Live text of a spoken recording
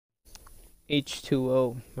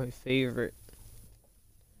H2O, my favorite.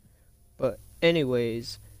 But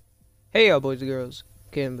anyways, hey y'all boys and girls,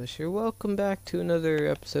 Canvas here. Welcome back to another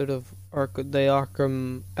episode of the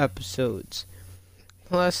Arkham episodes.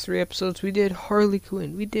 The last 3 episodes we did Harley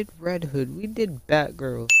Quinn, we did Red Hood, we did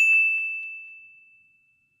Batgirl.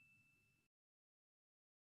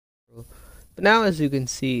 But now, as you can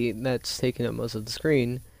see, that's taking up most of the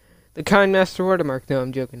screen. The Kind Master Watermark. No,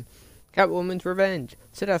 I'm joking. Catwoman's Revenge.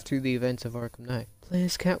 Set after the events of Arkham Knight. Play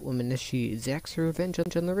as Catwoman as she exacts her revenge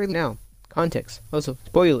on the Riddler. Now, context. Also,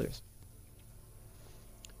 spoilers.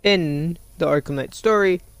 In the Arkham Knight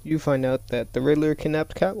story, you find out that the Riddler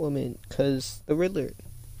kidnapped Catwoman because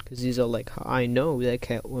he's all like, I know that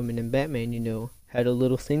Catwoman and Batman, had a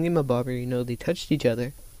little thingy-mabobber, they touched each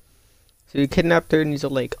other. So he kidnapped her and he's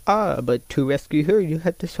all like, but to rescue her, you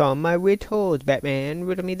have to solve my riddles, Batman.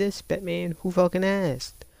 Riddle me this, Batman. Who fucking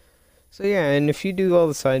asked? So yeah, and if you do all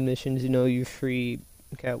the side missions, you free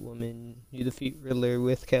Catwoman, you defeat Riddler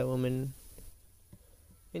with Catwoman.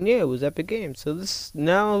 And yeah, it was epic game. So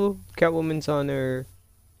now Catwoman's on her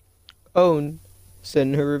own,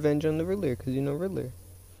 setting her revenge on the Riddler, because Riddler.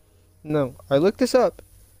 No, I looked this up.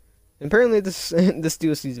 And apparently this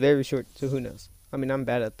DLC is very short, so who knows? I mean, I'm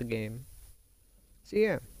bad at the game. So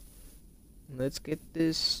yeah, let's get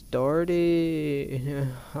this started.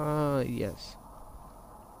 Yes.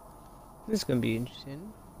 This is gonna be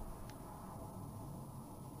interesting.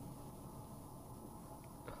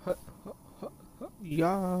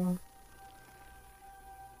 Yeah.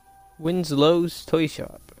 Winslow's Toy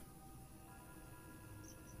Shop.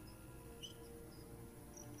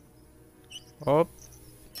 Oh.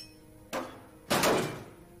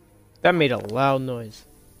 That made a loud noise.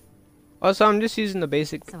 Also, I'm just using the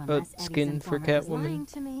basic skin for Catwoman. Lying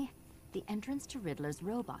to me, the entrance to Riddler's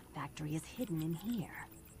robot factory is hidden in here.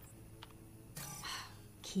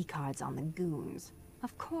 Keycards on the goons.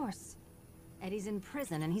 Of course. Eddie's in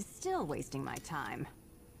prison and he's still wasting my time.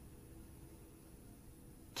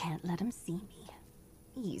 Can't let him see me.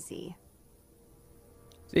 Easy.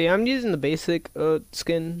 See, I'm using the basic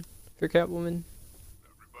skin for Catwoman.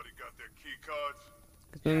 Everybody got their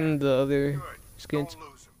keycards? Then the other skins.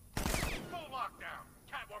 Don't lose 'em. Full lockdown.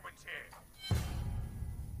 Catwoman's here.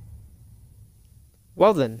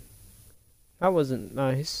 Well then, that wasn't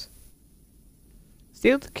nice.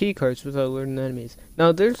 Steal the keycards without alerting enemies.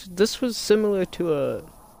 Now, this was similar to a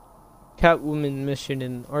Catwoman mission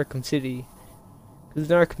in Arkham City. Because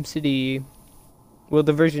in Arkham City, well,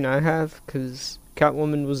 the version I have, because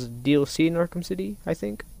Catwoman was a DLC in Arkham City, I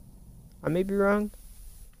think. I may be wrong.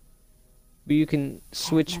 But you can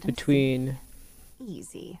switch between...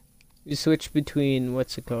 Easy. You switch between,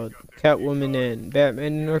 what's it called? Catwoman and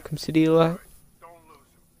Batman in Arkham City a lot.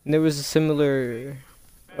 And there was a similar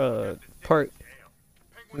part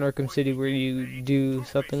in Arkham City where you do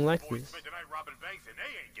something like this.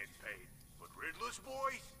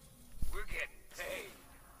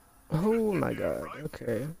 Oh my god,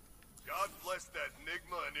 okay. God bless that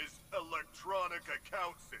Enigma and his electronic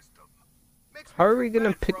account system. How are we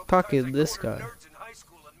gonna pickpocket this guy?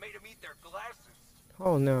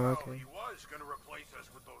 Oh no, okay.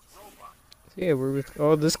 So yeah, we're with.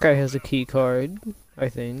 Oh, this guy has a key card, I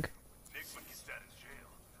think.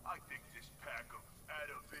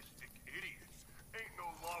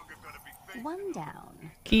 One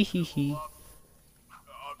down. Hee hee hee.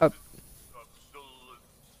 Up.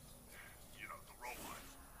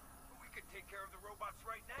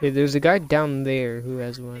 Hey, there's a guy down there who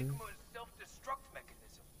has one.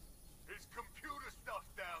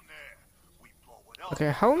 Okay,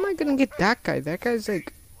 how am I gonna get that guy? That guy's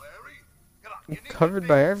like covered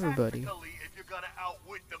by everybody.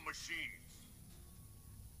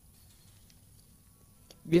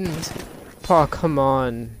 Goodness. Oh, come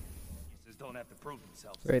on.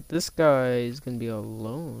 Right, this guy is gonna be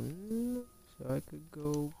alone, so I could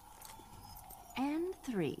go. And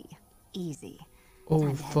 3. Easy. Oh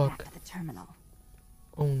Time to head fuck. back to the terminal.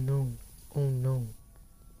 Oh no. Oh no.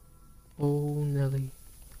 Oh Nelly.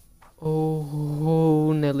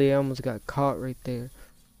 Oh Nelly, I almost got caught right there.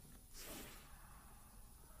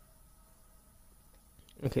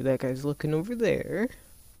 Okay, that guy's looking over there.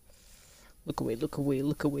 Look away, look away,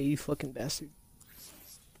 look away, you fucking bastard.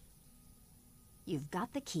 You've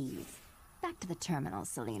got the keys. Back to the terminal,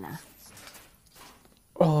 Selena.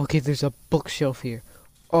 Oh, okay, there's a bookshelf here.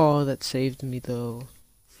 Oh, that saved me though.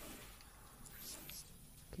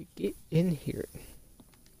 Okay, get in here.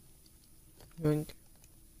 Yoink.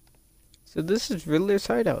 So this is Riddler's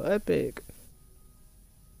hideout. Epic.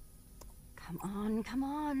 Come on, come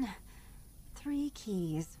on. 3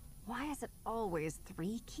 keys. Why is it always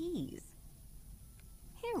 3 keys?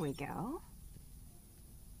 Here we go.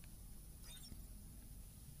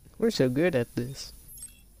 We're so good at this.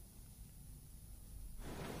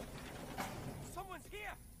 Someone's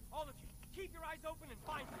here! All of you, keep your eyes open and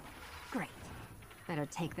find them. Great. Better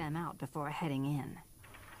take them out before heading in.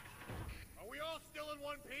 Are we all still in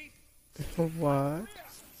one piece? What?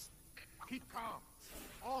 Keep calm.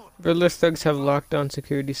 All of Riddler thugs have locked on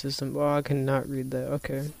security system. Oh, I cannot read that.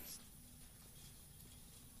 Okay.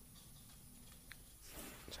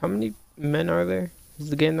 So how many men are there?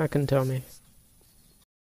 Is the game not gonna tell me?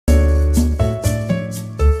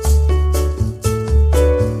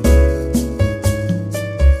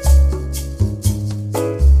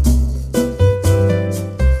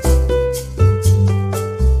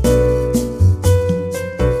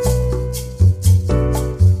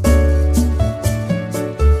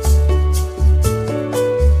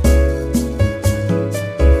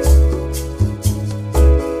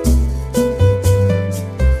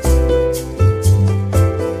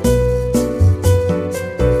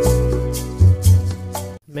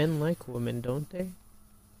 Men like women, don't they?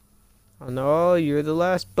 Oh no, you're the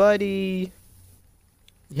last buddy.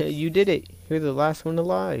 Yeah, you did it. You're the last one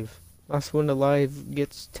alive. Last one alive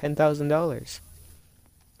gets $10,000.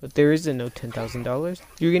 But there isn't no $10,000.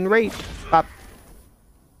 You're getting raped. Pop.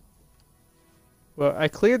 Well, I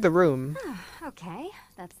cleared the room. Okay,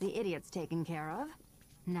 that's the idiots taken care of.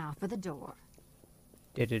 Now for the door.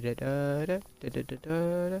 Okay.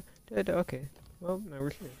 Well, now we're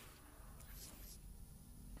here.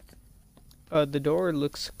 The door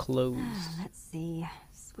looks closed. Let's see.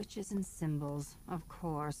 Switches and symbols, of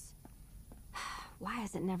course. Why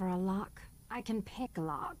is it never a lock? I can pick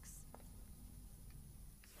locks.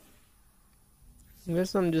 I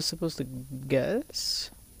guess I'm just supposed to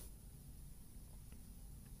guess?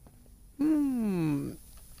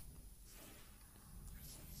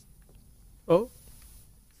 Oh.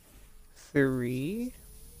 3.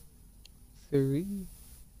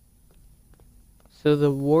 So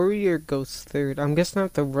the warrior goes third. I'm guessing I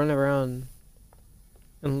have to run around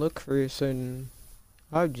and look for certain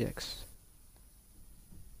objects.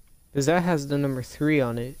 Because that has the number 3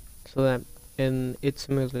 on it. So that, and it's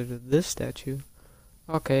similar to this statue.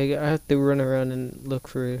 Okay, I have to run around and look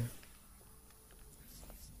for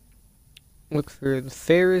the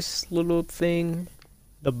Ferris little thing,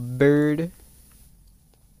 the bird,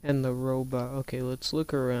 and the robot. Okay, let's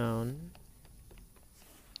look around.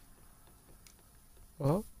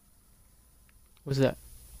 Oh, what's that?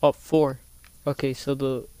 Oh, 4. Okay, so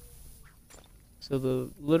the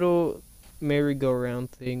little merry-go-round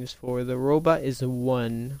thing is 4. The robot is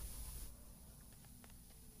 1.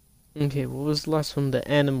 Okay, what was the last one? The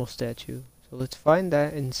animal statue. So let's find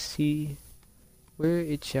that and see where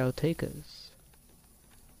it shall take us.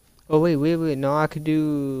 Oh wait. No, I could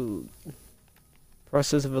do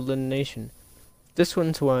process of elimination. This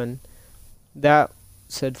one's 1. That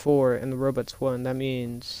said 4, and the robot's 1. That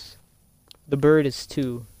means the bird is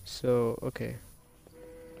 2. So okay.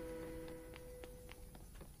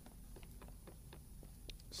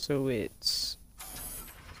 So it's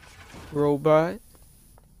robot,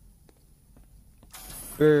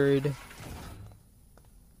 bird,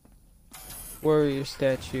 warrior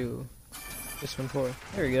statue. This one 4.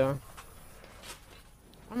 There we go.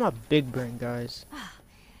 I'm a big brain, guys.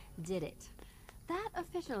 Did it. That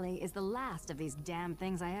officially is the last of these damn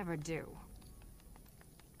things I ever do.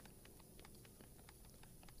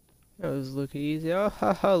 That was looking easy. Oh,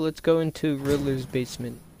 haha, let's go into Riddler's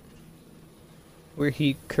basement, where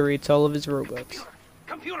he creates all of his robots.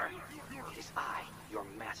 Computer! It is I, your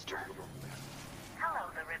master. Hello,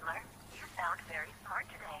 the Riddler. You sound very smart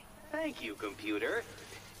today. Thank you, computer.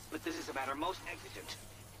 But this is a matter most exigent.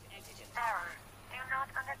 Error. Do not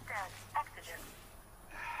understand. Exigent.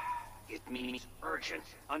 It means urgent.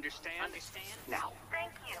 Understand? Now.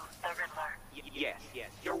 Thank you, the Riddler. Yes,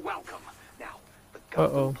 you're welcome. Now, the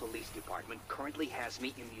Uh-oh. Gotham Police Department currently has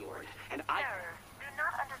me immured, and I... Error. Do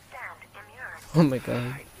not understand. Immured. Oh my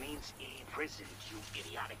god. It means imprisoned, you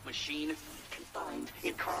idiotic machine. Confined,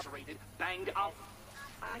 incarcerated, banged up.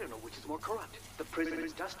 I don't know which is more corrupt. The prison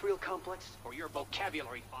industrial complex or your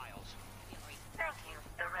vocabulary files. Thank you,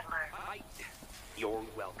 the Riddler. You're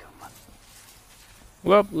welcome.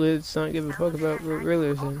 Well, let's not give a fuck about what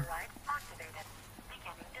Riddler's in. Override activated.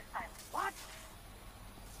 Beginning descent. What?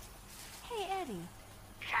 Hey, Eddie.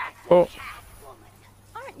 Oh,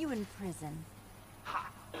 Catwoman. Aren't you in prison? Ha!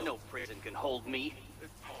 No prison can hold me.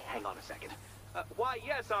 Hang on a second. Why,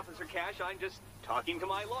 yes, Officer Cash, I'm just talking to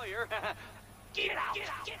my lawyer. Get out!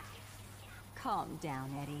 Calm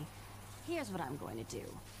down, Eddie. Here's what I'm going to do.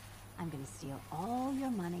 I'm going to steal all your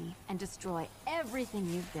money and destroy everything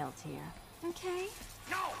you've built here. Okay?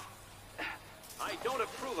 No! I don't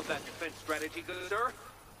approve of that defense strategy, good sir.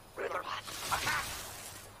 Riddler bots, attack!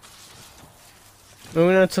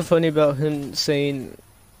 You know what's so funny about him saying,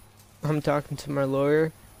 I'm talking to my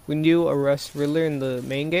lawyer? When you arrest Riddler in the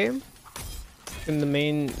main game, in the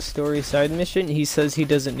main story side mission, he says he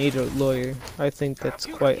doesn't need a lawyer. I think that's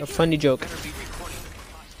quite a funny joke.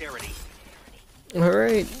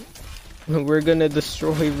 Alright, we're gonna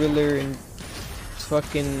destroy Riddler and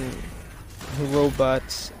fucking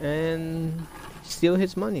robots and steal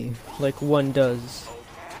his money, like one does.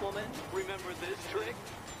 Woman, remember this trick?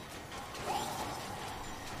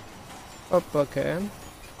 Oh, okay.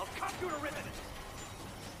 I'll cut you to ribbon.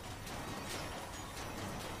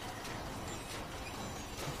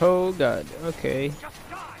 Oh god, okay. Just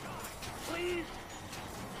die, please.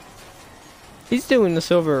 He's doing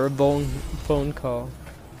this over a phone call.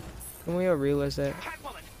 Can we all realize that?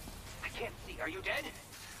 Catwoman, I can't see. Are you dead?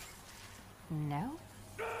 No?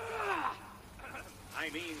 I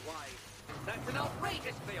mean, why? That's an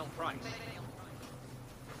outrageous sale price.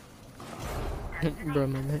 Bro,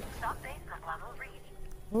 moment. Stop basement level reading.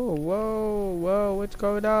 Oh, whoa, whoa, what's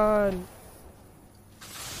going on?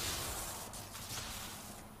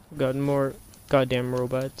 Got more goddamn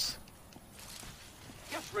robots.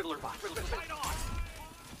 Yes, Riddler bot. Fight on.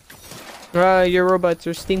 Ah, your robots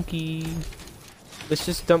are stinky. Let's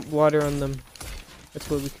just dump water on them. That's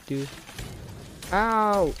what we could do.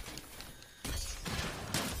 Ow!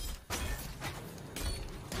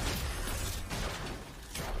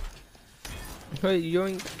 Hey,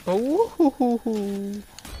 yoink. Oh, hoo, hoo, hoo.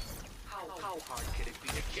 How hard could it be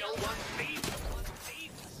to kill one thief?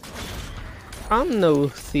 I'm no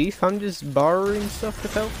thief. I'm just borrowing stuff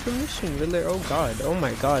without permission. Really? Oh god. Oh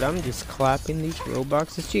my god. I'm just clapping these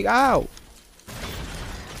robots' cheek. Ow!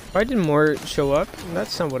 Why didn't more show up?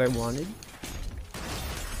 That's not what I wanted.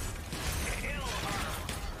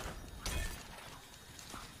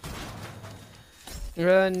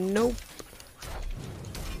 Nope.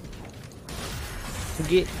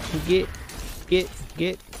 Get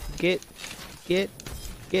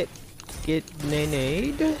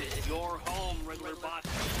nanade. Your home, Riddler bot.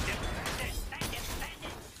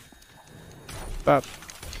 Pop.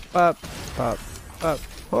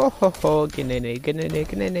 Ho ho ho, get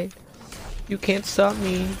nanade. You can't stop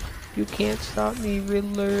me. You can't stop me,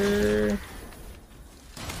 Riddler.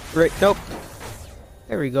 Right, nope.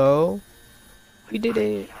 There we go. We did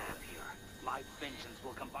it. My vengeance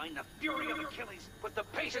will combine the fury of Achilles with the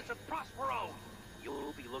patience of Prospero.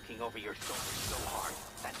 You'll be looking over your shoulder so hard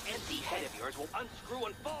that empty head of yours will unscrew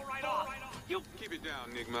and fall right off. You Keep it down,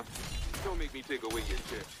 Nigma. Don't make me take away your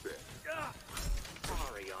chest strap.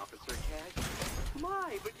 Sorry, Officer Cash.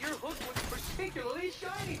 My, but your hook was particularly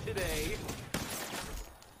shiny today.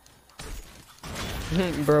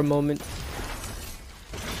 Bro, moment.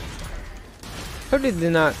 How did they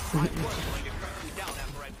not? I was going to track you down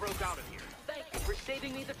after I broke out of here. Thank you for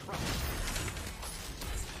saving me the trouble.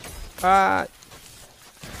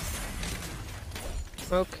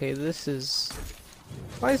 Okay, this is.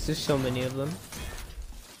 Why is there so many of them?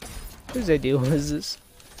 Whose idea was this?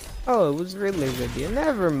 Oh, it was Riddler's idea.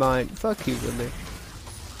 Never mind. Fuck you, Riddler.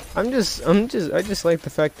 I just like the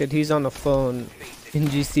fact that he's on the phone in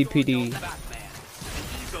GCPD.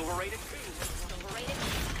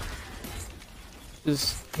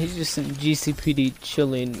 He's just in GCPD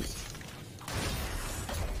chilling.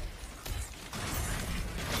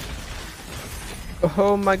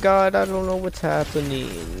 Oh my god, I don't know what's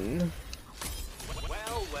happening.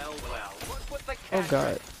 Well. What's with the cat? Oh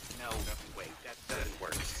god. No, wait, that doesn't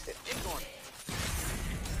work. Ignore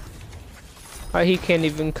me. He can't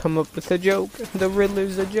even come up with a joke. The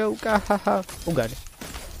Riddler's a joke. Ah, ha, ha. Oh god.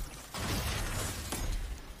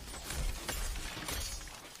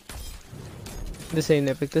 This ain't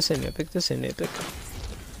epic. This ain't epic. This ain't epic.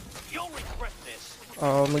 You'll regret this.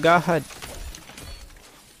 Oh my god.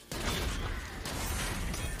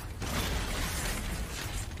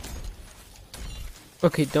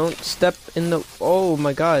 Okay, don't step in the. Oh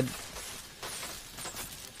my god.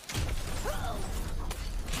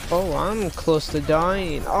 Oh, I'm close to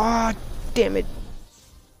dying. Ah, damn it.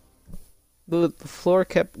 The floor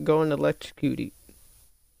kept going electrocuting.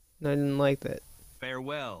 I didn't like that.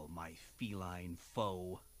 Farewell, my feline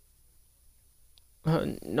foe.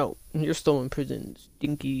 No, you're still in prison,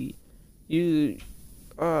 stinky. You.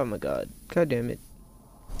 Oh my god. God damn it.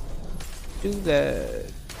 Do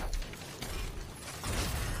that.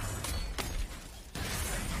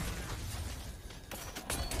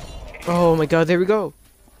 Oh my god, there we go.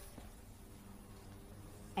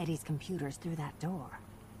 Eddie's computer's through that door.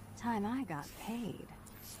 Time I got paid.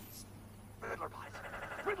 Riddler bots.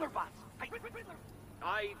 Riddler bots. Riddler.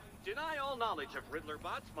 I deny all knowledge of Riddler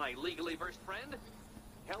bots, my legally versed friend.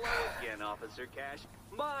 Hello again, Officer Cash.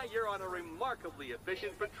 My, you're on a remarkably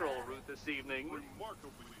efficient patrol route this evening.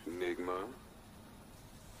 Enigma.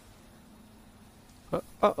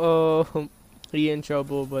 Uh-oh. He in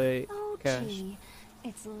trouble, but Oh, Cash. gee.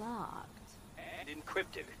 It's locked. And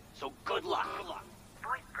encrypted. So good luck. Good luck.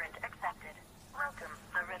 Voice print accepted. Welcome,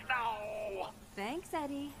 the Riddler. No! Thanks,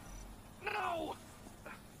 Eddie. No!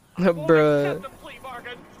 Bruh. Accept the plea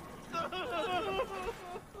bargain.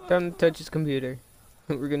 Time to touch his computer.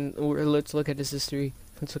 Let's look at his history.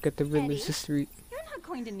 Let's look at the Riddler's Eddie? history. You're not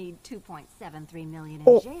going to need 2.73 million in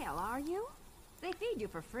Oh. jail, are you? They feed you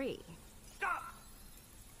for free. Stop!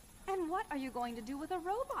 And what are you going to do with a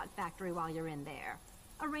robot factory while you're in there?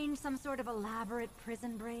 Arrange some sort of elaborate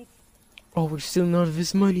prison break? Oh, we're stealing all of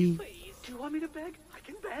his money. Please, do you want me to beg? I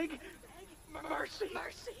can beg. Mercy.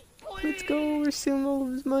 Mercy. Please. Let's go. We're stealing all of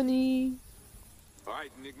his money. All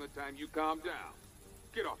right, Enigma, time you calm down.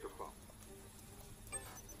 Get off the phone.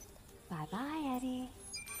 Bye-bye, Eddie.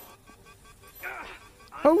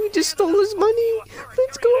 Oh, we just stole his money.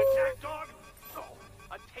 Let's go. Dog. Oh,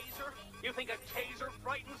 a taser? You think a taser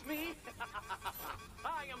frightens me?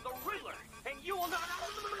 I am the Riddler, and you will not.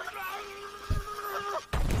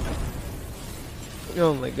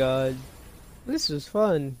 Oh my god. This was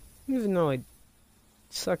fun. Even though I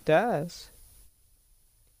sucked ass.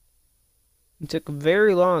 It took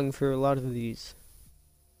very long for a lot of these.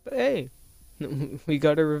 But hey, we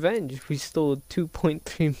got our revenge. We stole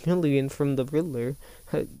 2.3 million from the Riddler.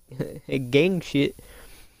 Gang shit.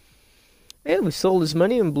 Yeah, we stole his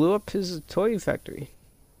money and blew up his toy factory.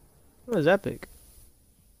 That was epic.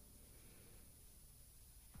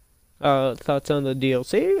 Thoughts on the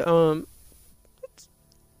DLC? It's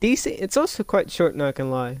decent. It's also quite short, not gonna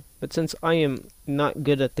lie. But since I am not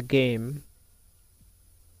good at the game,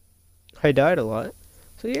 I died a lot.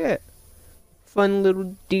 So yeah, fun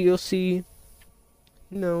little DLC.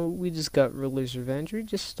 No, we just got Riddler's revenge. We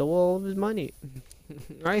just stole all of his money.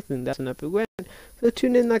 I think that's an epic win. So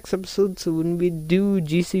tune in next episode so when we do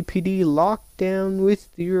GCPD Lockdown with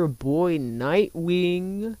your boy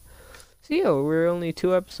Nightwing. So yeah, we're only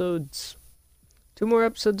 2 episodes. 2 more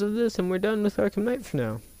episodes of this and we're done with Arkham Knight for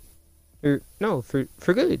now. Or, no, for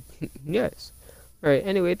good. Yes. Alright,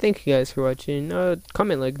 anyway, thank you guys for watching.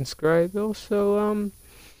 Comment, like, and subscribe. Also,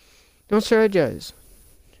 don't strategize.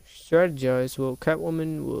 Strategize, well,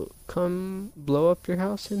 Catwoman will come blow up your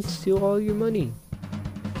house and steal all your money.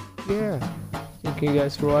 Yeah. Thank you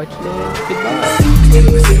guys for watching and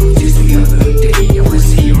goodbye.